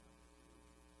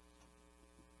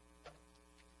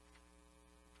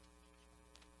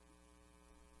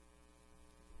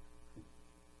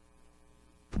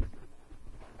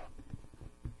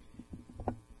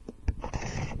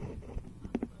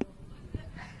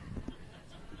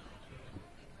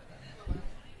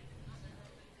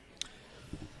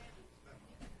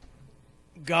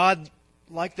God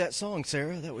liked that song,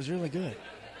 Sarah. That was really good.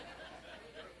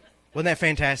 Wasn't that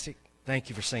fantastic? Thank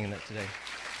you for singing that today.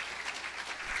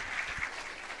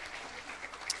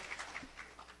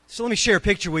 So let me share a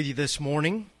picture with you this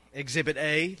morning. Exhibit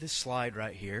A, this slide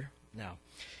right here. Now,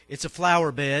 it's a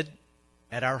flower bed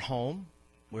at our home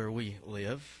where we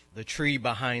live. The tree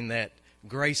behind that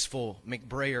graceful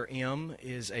McBrayer M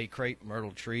is a crepe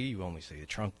myrtle tree. You only see the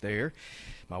trunk there.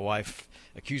 My wife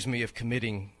accused me of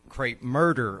committing crepe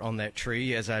murder on that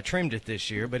tree as I trimmed it this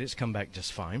year, but it's come back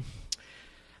just fine.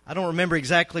 I don't remember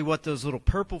exactly what those little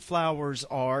purple flowers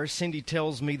are. Cindy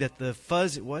tells me that the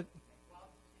fuzzy, what?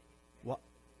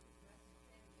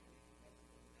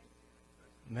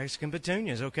 Mexican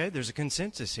petunias. Okay, there's a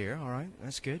consensus here. All right,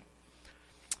 that's good.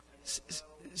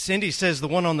 Cindy says the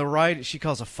one on the right, she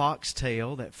calls a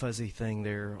foxtail, that fuzzy thing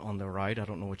there on the right. I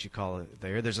don't know what you call it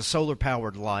there. There's a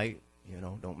solar-powered light.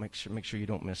 Don't make sure you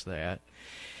don't miss that.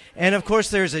 And, of course,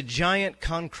 there's a giant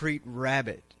concrete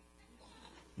rabbit.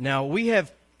 Now, we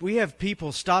have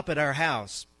people stop at our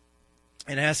house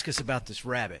and ask us about this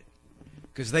rabbit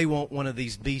because they want one of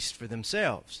these beasts for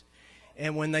themselves.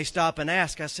 And when they stop and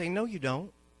ask, I say, no, you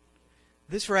don't.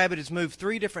 This rabbit has moved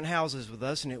 3 different houses with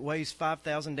us, and it weighs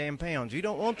 5,000 damn pounds. You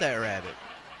don't want that rabbit.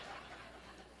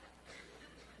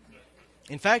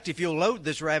 In fact, if you'll load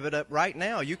this rabbit up right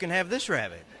now, you can have this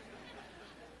rabbit.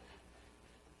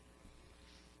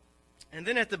 And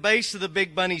then at the base of the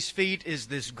big bunny's feet is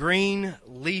this green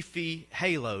leafy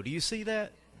halo. Do you see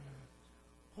that?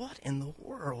 What in the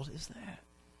world is that?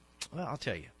 Well, I'll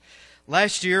tell you.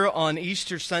 Last year on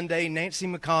Easter Sunday, Nancy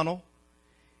McConnell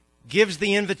gives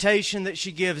the invitation that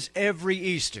she gives every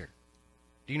Easter.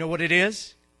 Do you know what it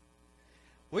is?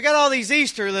 We got all these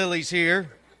Easter lilies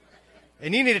here,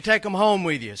 and you need to take them home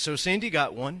with you. So Cindy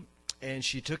got one, and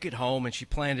she took it home, and she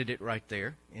planted it right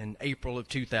there in April of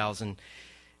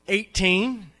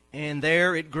 2018. And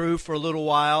there it grew for a little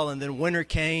while, and then winter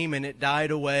came, and it died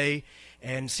away.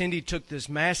 And Cindy took this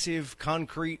massive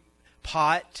concrete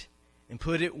pot and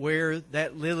put it where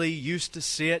that lily used to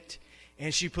sit,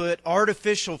 and she put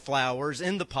artificial flowers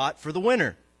in the pot for the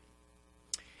winter.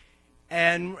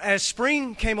 And as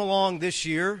spring came along this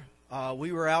year,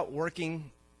 we were out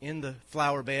working in the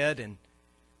flower bed, and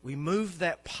we moved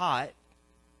that pot,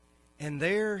 and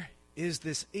there is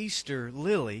this Easter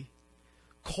lily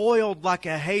coiled like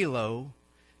a halo,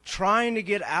 trying to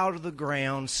get out of the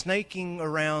ground, snaking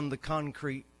around the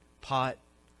concrete pot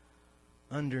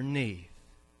underneath.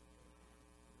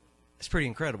 It's pretty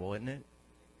incredible, isn't it?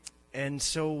 And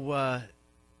so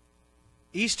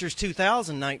Easter's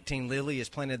 2019 lily is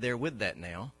planted there with that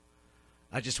now.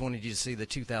 I just wanted you to see the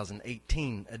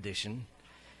 2018 edition,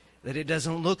 that it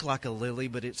doesn't look like a lily,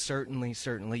 but it certainly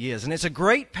is. And it's a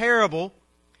great parable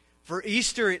for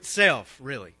Easter itself,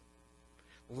 really.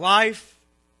 Life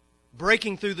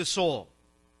breaking through the soil.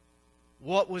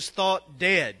 What was thought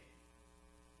dead.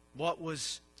 What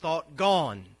was thought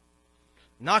gone.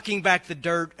 Knocking back the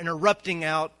dirt and erupting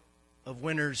out of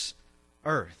winter's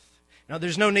earth. Now,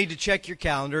 there's no need to check your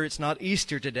calendar. It's not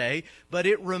Easter today, but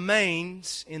it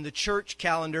remains in the church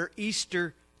calendar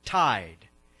Easter tide.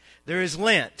 There is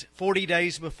Lent, 40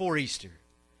 days before Easter,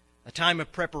 a time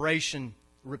of preparation,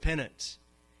 repentance.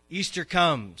 Easter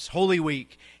comes, Holy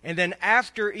Week, and then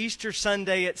after Easter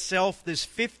Sunday itself, this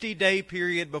 50-day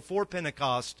period before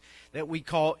Pentecost that we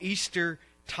call Easter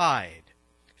tide.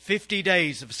 50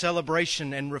 days of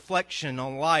celebration and reflection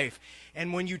on life.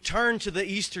 And when you turn to the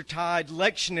Eastertide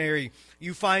lectionary,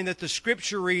 you find that the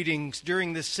scripture readings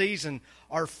during this season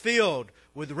are filled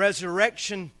with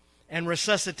resurrection and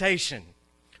resuscitation,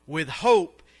 with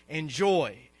hope and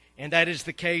joy. And that is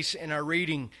the case in our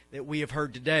reading that we have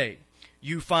heard today.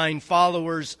 You find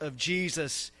followers of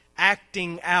Jesus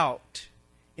acting out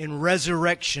in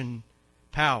resurrection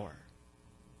power.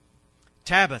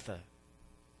 Tabitha,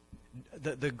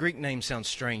 the Greek name sounds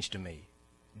strange to me.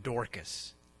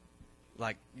 Dorcas.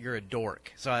 Like you're a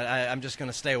dork. So I'm just going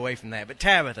to stay away from that. But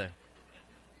Tabitha.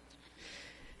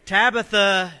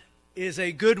 Tabitha is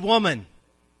a good woman.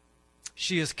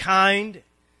 She is kind.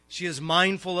 She is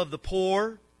mindful of the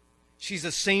poor. She's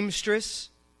a seamstress.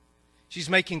 She's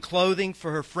making clothing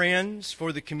for her friends,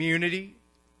 for the community.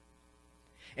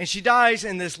 And she dies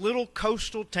in this little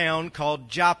coastal town called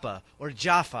Joppa or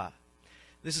Jaffa.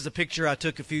 This is a picture I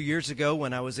took a few years ago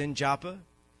when I was in Joppa.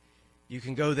 You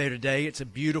can go there today. It's a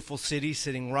beautiful city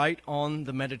sitting right on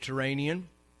the Mediterranean,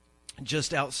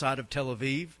 just outside of Tel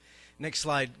Aviv. Next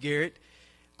slide, Garrett.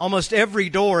 Almost every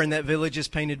door in that village is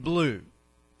painted blue.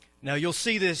 Now, you'll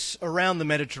see this around the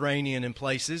Mediterranean in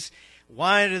places.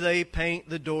 Why do they paint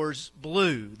the doors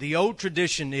blue? The old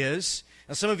tradition is,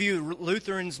 Now, some of you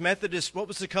Lutherans, Methodists, what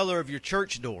was the color of your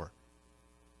church door?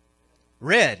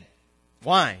 Red.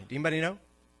 Why? Do anybody know?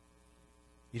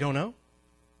 You don't know?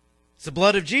 It's the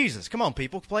blood of Jesus. Come on,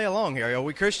 people, play along here. Are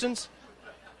we Christians?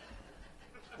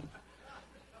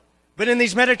 But in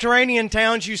these Mediterranean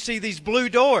towns, you see these blue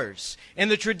doors. And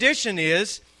the tradition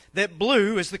is that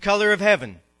blue is the color of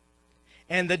heaven.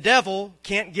 And the devil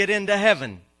can't get into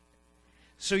heaven.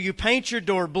 So you paint your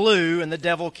door blue and the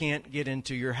devil can't get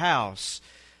into your house.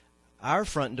 Our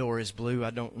front door is blue.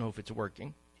 I don't know if it's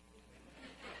working.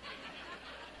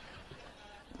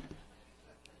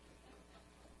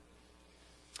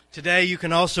 Today you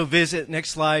can also visit, next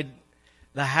slide,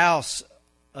 the house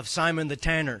of Simon the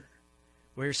Tanner,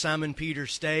 where Simon Peter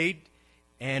stayed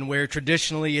and where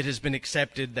traditionally it has been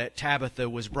accepted that Tabitha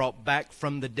was brought back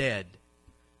from the dead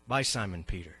by Simon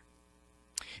Peter.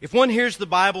 If one hears the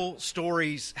Bible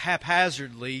stories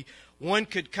haphazardly, one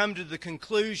could come to the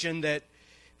conclusion that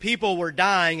people were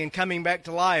dying and coming back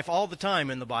to life all the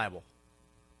time in the Bible.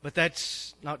 But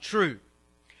that's not true.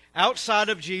 Outside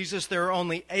of Jesus, there are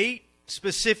only 8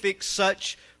 specific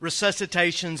such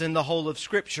resuscitations in the whole of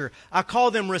Scripture. I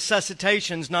call them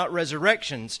resuscitations, not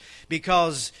resurrections,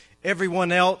 because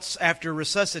everyone else after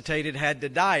resuscitated had to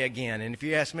die again. And if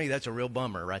you ask me, that's a real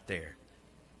bummer right there.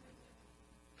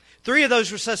 3 of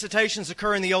those resuscitations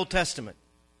occur in the Old Testament.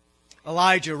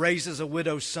 Elijah raises a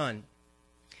widow's son.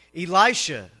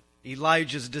 Elisha,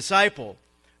 Elijah's disciple,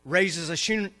 raises a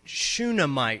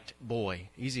Shunammite boy.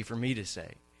 Easy for me to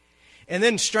say. And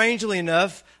then, strangely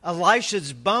enough,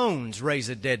 Elisha's bones raise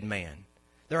a dead man.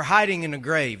 They're hiding in a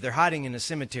grave. They're hiding in a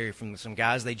cemetery from some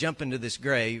guys. They jump into this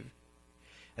grave.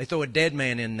 They throw a dead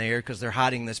man in there because they're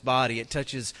hiding this body. It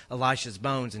touches Elisha's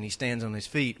bones, and he stands on his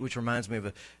feet, which reminds me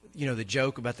of the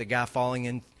joke about the guy falling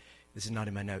in. This is not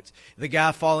in my notes. The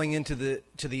guy falling into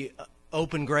the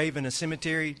open grave in a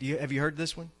cemetery. Have you heard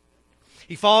this one?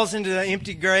 He falls into the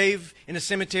empty grave in a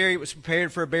cemetery. It was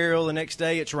prepared for a burial the next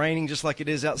day. It's raining just like it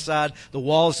is outside. The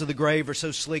walls of the grave are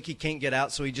so slick he can't get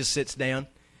out, so he just sits down. A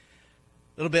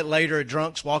little bit later, a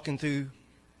drunk's walking through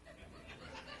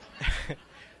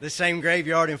the same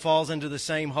graveyard and falls into the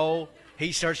same hole.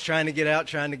 He starts trying to get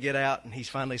out, and he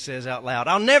finally says out loud,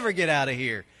 "I'll never get out of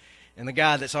here." And the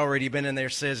guy that's already been in there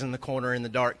says in the corner in the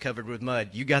dark covered with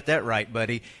mud, "You got that right,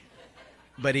 buddy."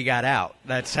 But he got out.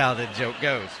 That's how the joke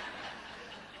goes.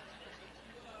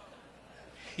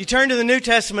 You turn to the New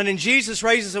Testament, and Jesus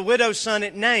raises a widow's son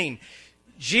at Nain.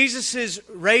 Jesus'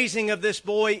 raising of this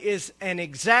boy is an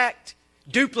exact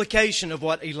duplication of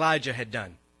what Elijah had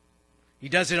done. He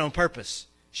does it on purpose,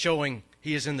 showing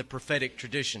he is in the prophetic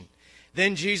tradition.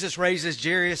 Then Jesus raises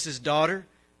Jairus' daughter,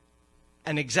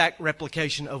 an exact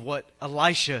replication of what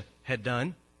Elisha had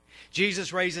done.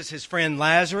 Jesus raises his friend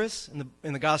Lazarus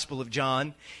in the Gospel of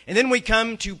John. And then we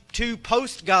come to 2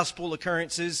 post-gospel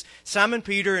occurrences. Simon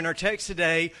Peter, in our text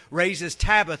today, raises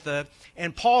Tabitha,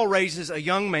 and Paul raises a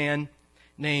young man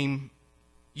named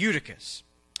Eutychus.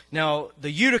 Now, the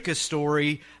Eutychus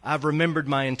story I've remembered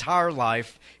my entire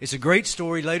life. It's a great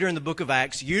story later in the book of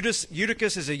Acts.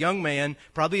 Eutychus is a young man,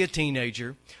 probably a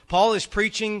teenager. Paul is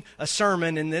preaching a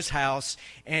sermon in this house,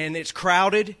 and it's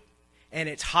crowded, and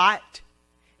it's hot,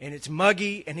 and it's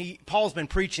muggy, and Paul's been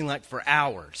preaching like for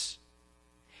hours.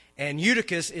 And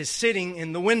Eutychus is sitting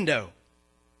in the window.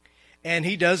 And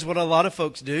he does what a lot of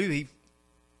folks do.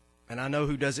 And I know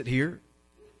who does it here.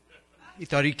 He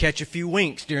thought he'd catch a few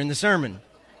winks during the sermon.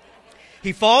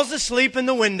 He falls asleep in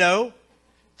the window,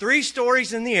 3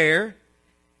 stories in the air,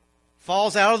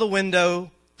 falls out of the window,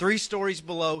 3 stories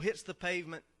below, hits the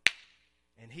pavement,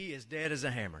 and he is dead as a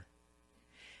hammer.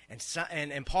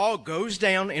 And Paul goes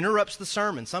down, interrupts the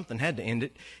sermon. Something had to end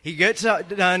it. He gets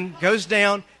done, goes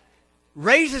down,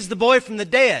 raises the boy from the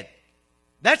dead.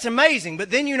 That's amazing.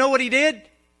 But then you know what he did?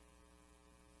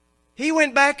 He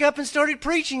went back up and started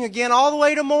preaching again all the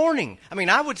way to morning. I mean,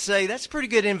 I would say that's a pretty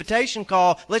good invitation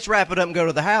call. Let's wrap it up and go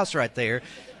to the house right there.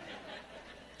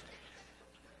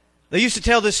 They used to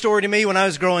tell this story to me when I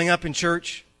was growing up in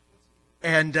church.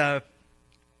 And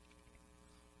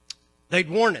they'd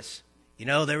warn us. You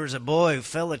know, there was a boy who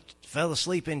fell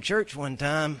asleep in church one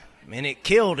time, and it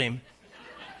killed him.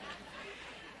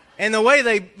 And the way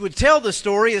they would tell the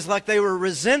story is like they were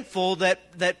resentful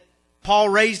that Paul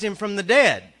raised him from the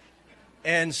dead.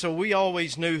 And so we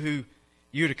always knew who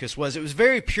Eutychus was. It was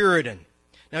very Puritan.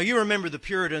 Now, you remember the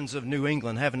Puritans of New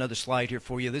England. I have another slide here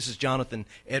for you. This is Jonathan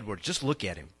Edwards. Just look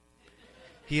at him.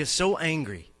 He is so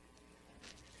angry.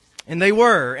 And they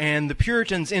were, and the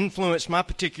Puritans influenced my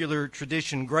particular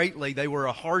tradition greatly. They were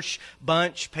a harsh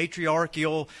bunch,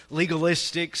 patriarchal,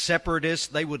 legalistic, separatists.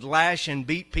 They would lash and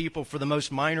beat people for the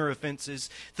most minor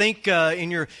offenses. Think in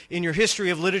your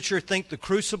history of literature, think The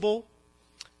Crucible,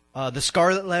 The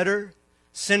Scarlet Letter,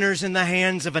 Sinners in the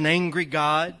Hands of an Angry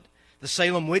God, the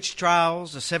Salem Witch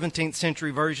Trials, a 17th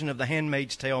century version of The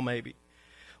Handmaid's Tale maybe.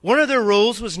 One of their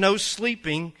rules was no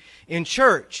sleeping in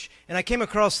church. And I came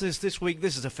across this week.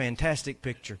 This is a fantastic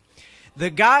picture. The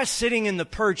guy sitting in the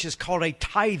perch is called a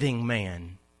tithing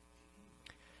man.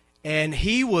 And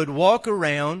he would walk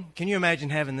around. Can you imagine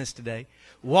having this today?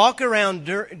 Walk around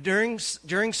during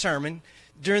the sermon,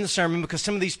 because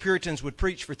some of these Puritans would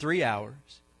preach for 3 hours.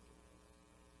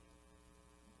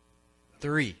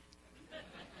 3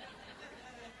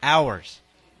 hours.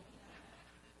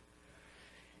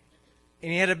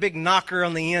 And he had a big knocker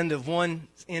on the end of one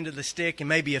end of the stick and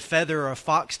maybe a feather or a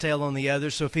foxtail on the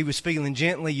other. So if he was feeling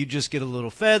gently, you'd just get a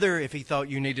little feather. If he thought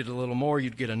you needed a little more,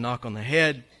 you'd get a knock on the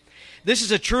head. This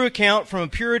is a true account from a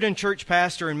Puritan church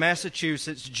pastor in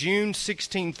Massachusetts, June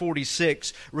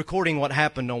 1646, recording what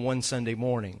happened on one Sunday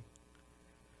morning.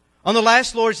 On the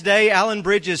last Lord's Day, Allen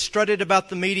Bridges strutted about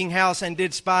the meeting house and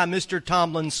did spy Mr.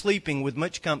 Tomlin sleeping with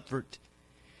much comfort.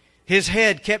 His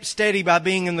head kept steady by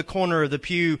being in the corner of the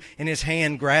pew and his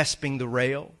hand grasping the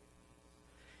rail.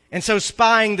 And so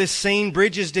spying this scene,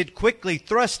 Bridges did quickly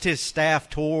thrust his staff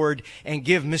toward and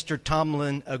give Mr.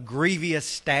 Tomlin a grievous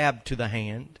stab to the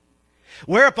hand.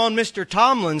 Whereupon Mr.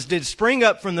 Tomlins did spring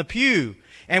up from the pew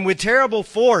and with terrible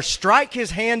force strike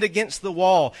his hand against the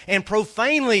wall and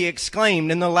profanely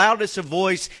exclaimed in the loudest of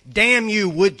voice, "Damn you,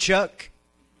 woodchuck!"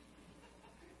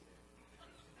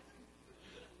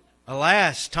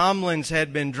 Alas, Tomlins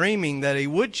had been dreaming that a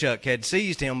woodchuck had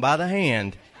seized him by the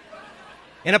hand.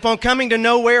 And upon coming to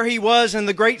know where he was and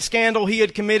the great scandal he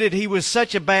had committed, he was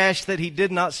such abashed that he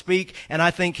did not speak, and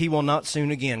I think he will not soon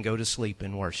again go to sleep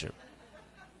in worship.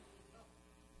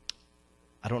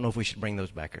 I don't know if we should bring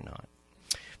those back or not.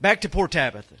 Back to poor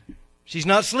Tabitha. She's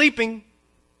not sleeping.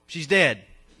 She's dead.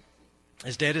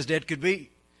 As dead could be.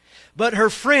 But her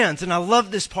friends, and I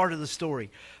love this part of the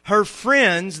story, her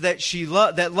friends that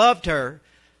that loved her,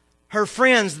 her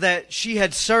friends that she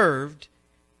had served,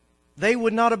 they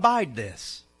would not abide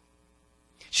this.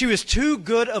 She was too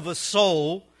good of a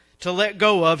soul to let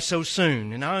go of so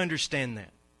soon, and I understand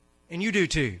that. And you do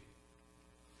too.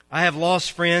 I have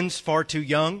lost friends far too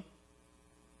young,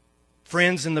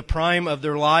 friends in the prime of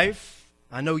their life.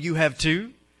 I know you have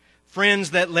too.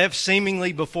 Friends that left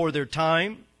seemingly before their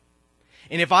time.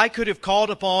 And if I could have called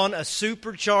upon a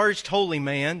supercharged holy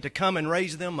man to come and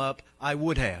raise them up, I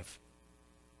would have.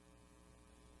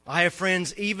 I have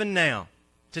friends even now,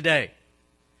 today,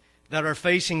 that are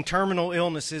facing terminal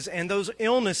illnesses, and those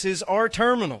illnesses are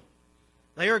terminal.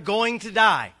 They are going to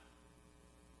die.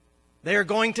 They are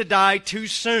going to die too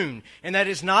soon. And that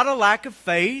is not a lack of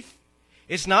faith.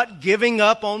 It's not giving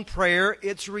up on prayer.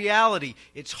 It's reality.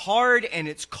 It's hard and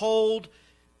it's cold,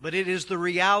 but it is the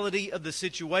reality of the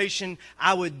situation.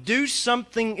 I would do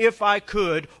something if I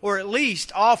could, or at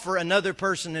least offer another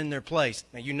person in their place.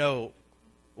 Now, you know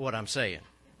what I'm saying.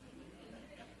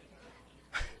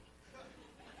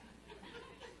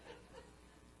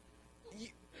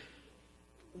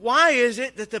 Why is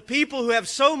it that the people who have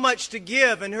so much to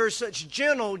give and who are such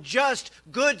gentle, just,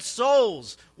 good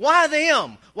souls, why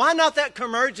them? Why not that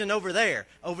curmudgeon over there?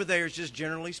 Over there is just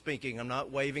generally speaking. I'm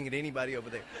not waving at anybody over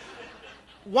there.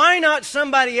 Why not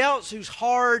somebody else who's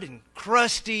hard and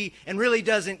crusty and really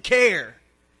doesn't care?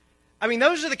 I mean,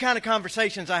 those are the kind of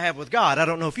conversations I have with God. I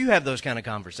don't know if you have those kind of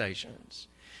conversations.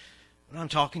 But I'm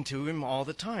talking to Him all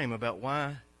the time about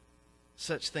why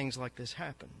such things like this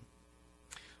happen.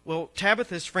 Well,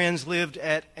 Tabitha's friends lived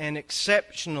at an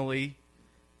exceptionally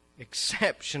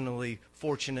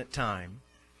fortunate time.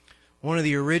 One of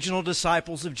the original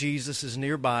disciples of Jesus is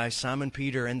nearby, Simon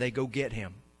Peter, and they go get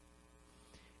him.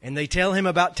 And they tell him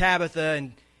about Tabitha,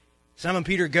 and Simon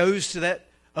Peter goes to that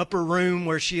upper room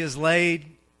where she is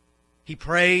laid. He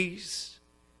prays,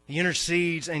 he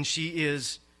intercedes, and she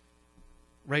is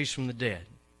raised from the dead.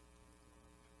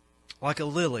 Like a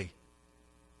lily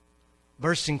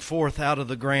bursting forth out of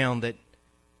the ground that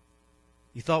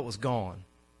you thought was gone.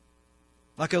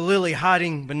 Like a lily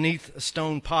hiding beneath a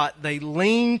stone pot, they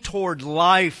lean toward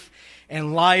life,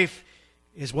 and life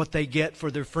is what they get for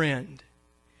their friend.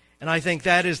 And I think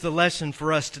that is the lesson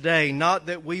for us today. Not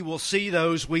that we will see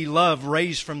those we love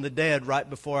raised from the dead right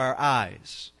before our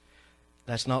eyes.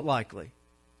 That's not likely.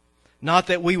 Not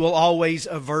that we will always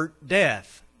avert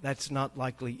death. That's not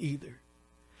likely either.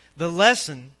 The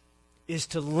lesson is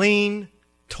to lean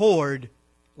toward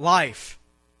life.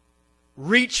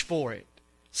 reach for it,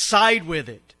 side with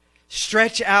it,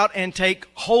 stretch out and take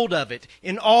hold of it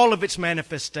in all of its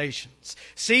manifestations.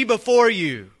 See before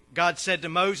you, God said to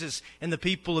Moses and the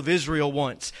people of Israel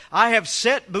once, I have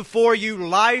set before you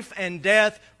life and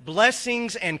death,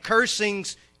 blessings and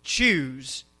cursings.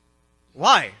 Choose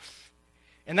life.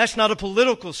 And that's not a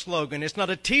political slogan. It's not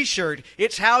a t-shirt.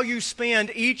 It's how you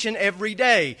spend each and every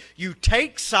day. You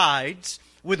take sides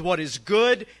with what is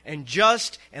good and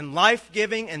just and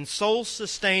life-giving and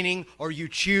soul-sustaining, or you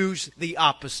choose the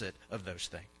opposite of those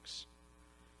things.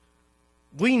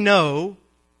 We know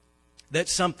that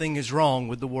something is wrong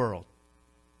with the world.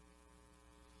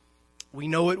 We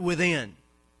know it within,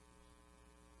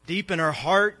 deep in our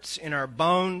hearts, in our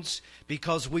bones,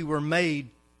 because we were made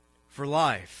for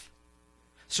life.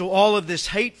 So all of this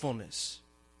hatefulness,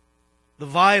 the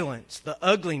violence, the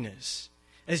ugliness,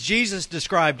 as Jesus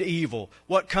described evil,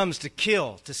 what comes to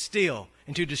kill, to steal,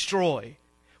 and to destroy,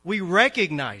 we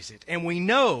recognize it, and we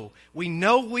know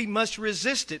we must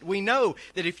resist it. We know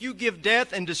that if you give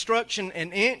death and destruction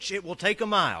an inch, it will take a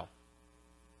mile.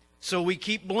 So we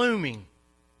keep blooming.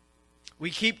 We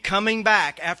keep coming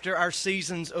back after our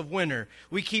seasons of winter.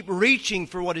 We keep reaching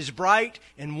for what is bright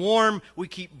and warm. We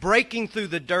keep breaking through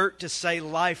the dirt to say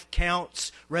life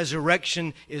counts.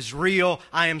 Resurrection is real.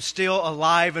 I am still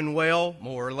alive and well,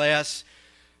 more or less.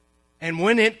 And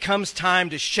when it comes time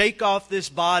to shake off this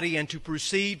body and to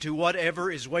proceed to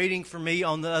whatever is waiting for me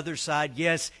on the other side,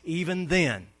 yes, even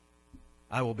then,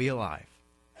 I will be alive.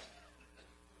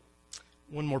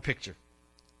 One more picture.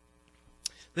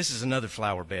 This is another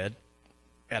flower bed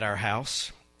at our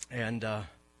house, and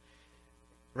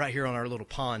right here on our little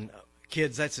pond.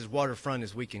 Kids, that's as waterfront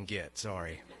as we can get,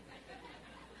 sorry.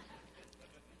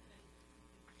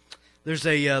 There's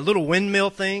a little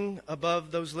windmill thing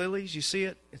above those lilies. You see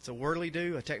it? It's a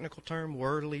whirly-do, a technical term,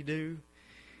 whirly-do.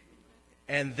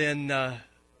 And then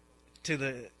to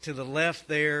the left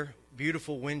there,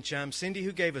 beautiful wind chimes. Cindy,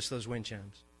 who gave us those wind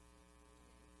chimes?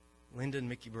 Linda and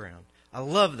Mickey Brown. I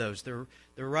love those. They're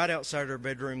right outside our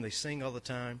bedroom. They sing all the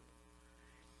time.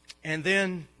 And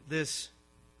then this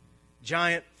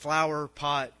giant flower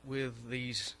pot with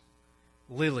these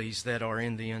lilies that are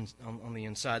in the on the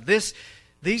inside.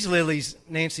 These lilies,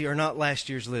 Nancy, are not last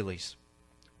year's lilies.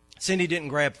 Cindy didn't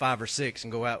grab 5 or 6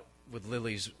 and go out with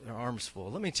lilies, her arms full.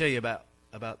 Let me tell you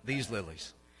about these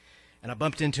lilies. And I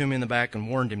bumped into him in the back and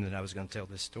warned him that I was going to tell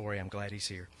this story. I'm glad he's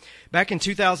here. Back in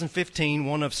 2015,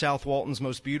 one of South Walton's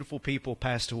most beautiful people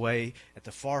passed away at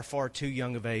the far, far too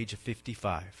young of age of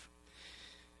 55.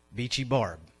 Beachy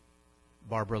Barbara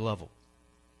Lovell.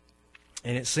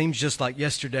 And it seems just like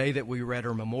yesterday that we were at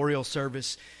her memorial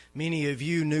service. Many of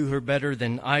you knew her better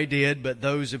than I did, but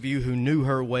those of you who knew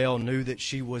her well knew that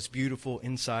she was beautiful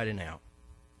inside and out.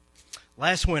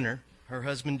 Last winter, her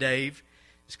husband Dave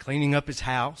is cleaning up his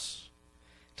house.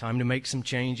 Time to make some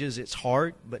changes. It's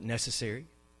hard, but necessary.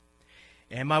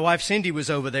 And my wife Cindy was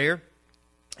over there,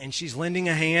 and she's lending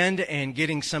a hand and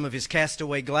getting some of his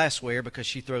castaway glassware because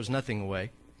she throws nothing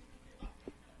away.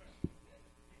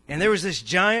 And there was this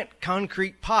giant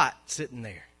concrete pot sitting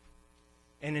there.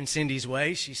 And in Cindy's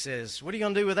way, she says, "What are you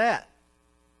going to do with that?"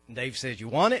 And Dave says, "You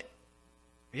want it?"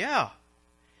 "Yeah."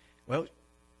 Well,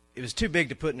 it was too big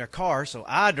to put in her car, so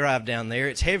I drive down there.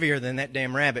 It's heavier than that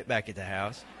damn rabbit back at the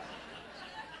house.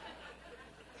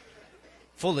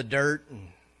 Full of dirt, and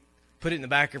put it in the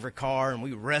back of her car, and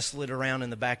we wrestle it around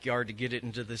in the backyard to get it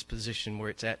into this position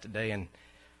where it's at today, and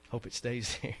hope it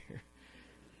stays there.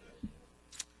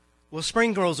 Well,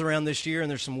 spring rolls around this year, and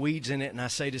there's some weeds in it, and I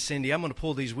say to Cindy, "I'm going to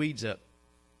pull these weeds up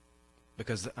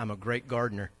because I'm a great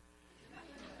gardener."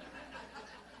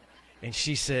 And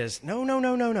she says, No,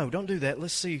 don't do that.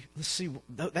 Let's see,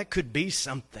 that could be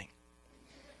something.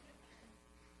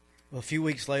 Well, a few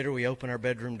weeks later, we open our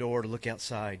bedroom door to look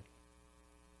outside.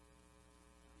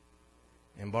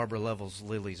 And Barbara Lovell's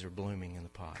lilies are blooming in the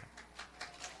pot.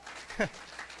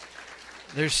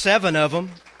 There's 7 of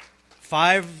them.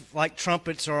 5 like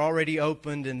trumpets are already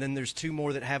opened, and then there's 2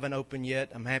 more that haven't opened yet.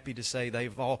 I'm happy to say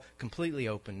they've all completely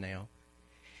opened now.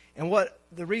 And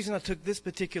the reason I took this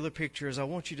particular picture is I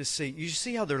want you to see. You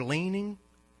see how they're leaning?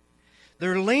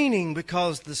 They're leaning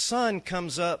because the sun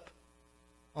comes up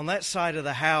on that side of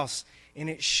the house, and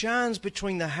it shines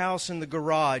between the house and the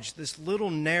garage, this little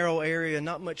narrow area,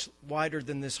 not much wider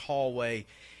than this hallway.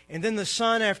 And then the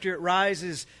sun, after it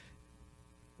rises,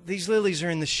 these lilies are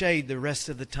in the shade the rest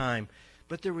of the time.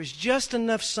 But there was just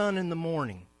enough sun in the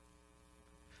morning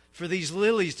for these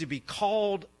lilies to be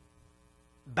called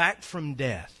back from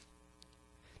death,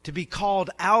 to be called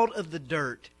out of the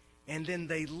dirt, and then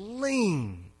they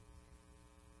lean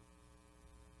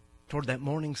toward that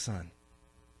morning sun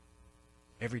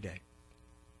every day.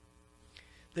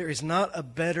 There is not a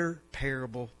better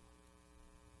parable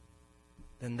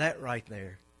than that right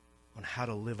there on how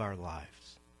to live our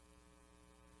lives.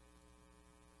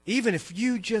 Even if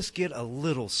you just get a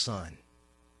little sun,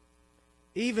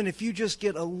 even if you just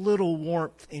get a little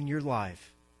warmth in your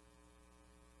life,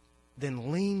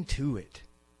 then lean to it.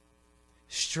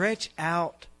 Stretch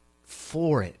out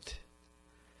for it.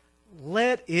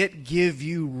 Let it give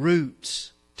you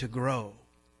roots to grow.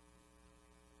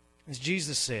 As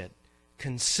Jesus said,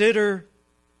 consider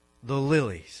the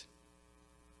lilies.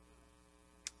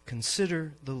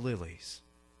 Consider the lilies.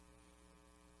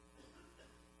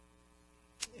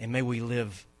 And may we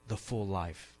live the full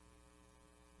life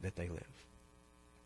that they live.